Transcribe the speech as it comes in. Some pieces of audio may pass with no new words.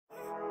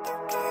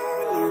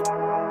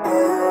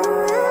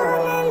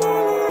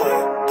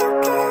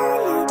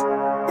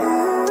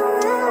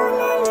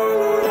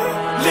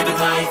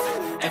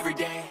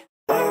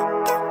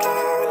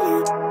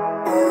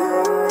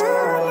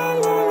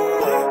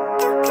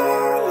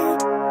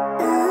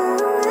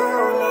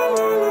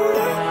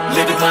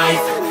Living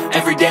life,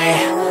 everyday,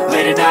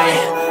 late at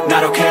night,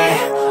 not okay.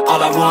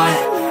 All I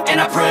want, and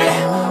I pray,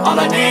 all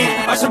I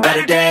need are some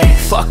better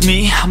days. Fuck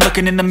me, I'm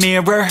looking in the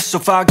mirror, so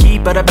foggy,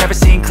 but I've never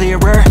seen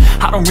clearer.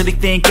 I don't really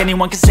think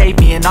anyone can save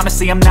me, and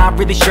honestly I'm not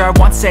really sure I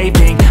want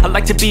saving. I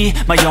like to be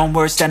my own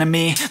worst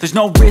enemy. There's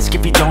no risk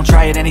if you don't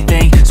try at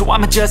anything, so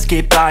I'ma just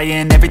get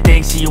buying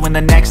everything. See you in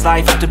the next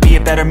life, have to be a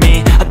better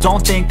me. I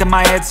don't think that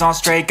my head's on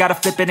straight, gotta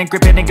flip it and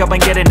grip it and go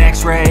and get an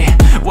x-ray.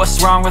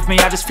 What's wrong with me?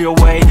 I just feel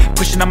weight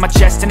pushing on my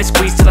chest and it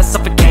squeezes till I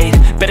suffocate.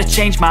 Better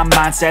change my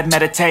mindset,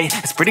 meditate.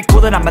 It's pretty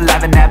cool that I'm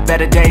alive and have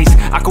better days.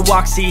 I could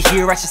walk, see,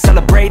 hear, I should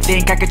celebrate.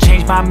 Think I could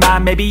change my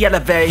mind, maybe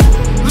elevate.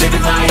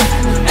 Living life,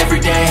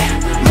 everyday,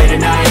 late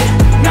at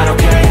night, not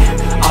okay.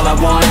 All I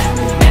want,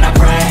 and I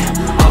pray,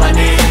 all I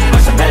need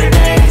are some better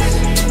days.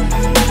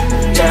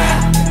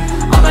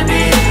 Yeah, all I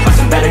need are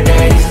some better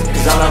days.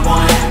 Cause all I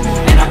want,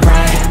 and I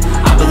pray,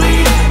 I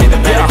believe in the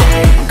better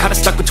days. I'm kinda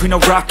stuck between a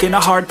rock and a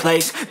hard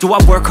place. Do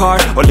I work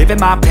hard or live at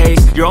my pace?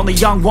 You're only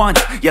young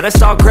once, yeah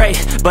that's all great,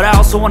 but I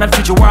also want a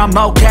future where I'm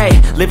okay.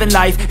 Living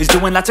life is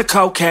doing lots of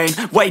cocaine.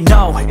 Wait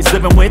no, it's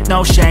living with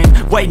no shame.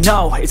 Wait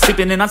no, it's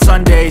sleeping in on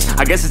Sundays.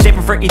 I guess it's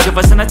different for each of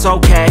us and that's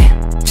okay.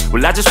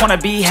 Well I just wanna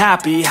be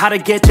happy, how to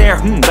get there?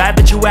 Glad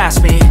that you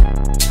asked me.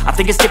 I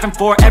think it's different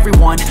for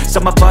everyone.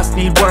 Some of us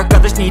need work,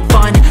 others need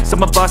fun.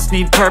 Some of us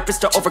need purpose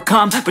to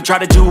overcome. But try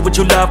to do what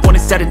you love when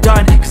it's said and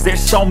done, cause there's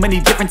so many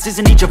differences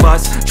in each of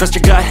us. Trust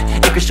your gut,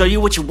 it can show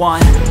you what you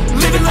want.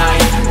 Living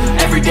life,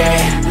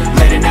 everyday,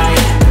 late at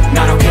night,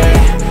 not okay.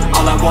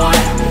 All I want,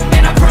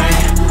 and I pray,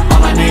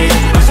 all I need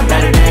are some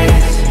better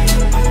days.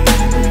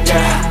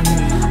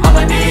 Yeah, all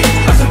I need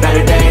are some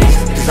better days.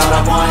 Cause all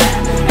I want,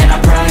 and I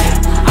pray,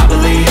 I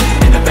believe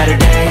in the better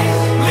days.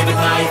 Living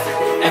life,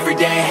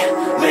 everyday,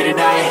 late at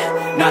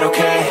night, not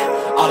okay.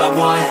 All I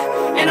want,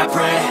 and I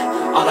pray,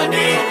 all I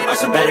need are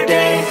some better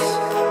days.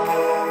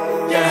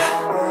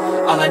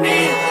 Yeah, all I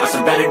need are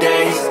some better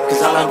days.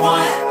 Cause all I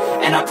want,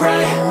 and I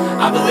pray,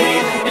 I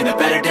believe in the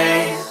better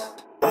days.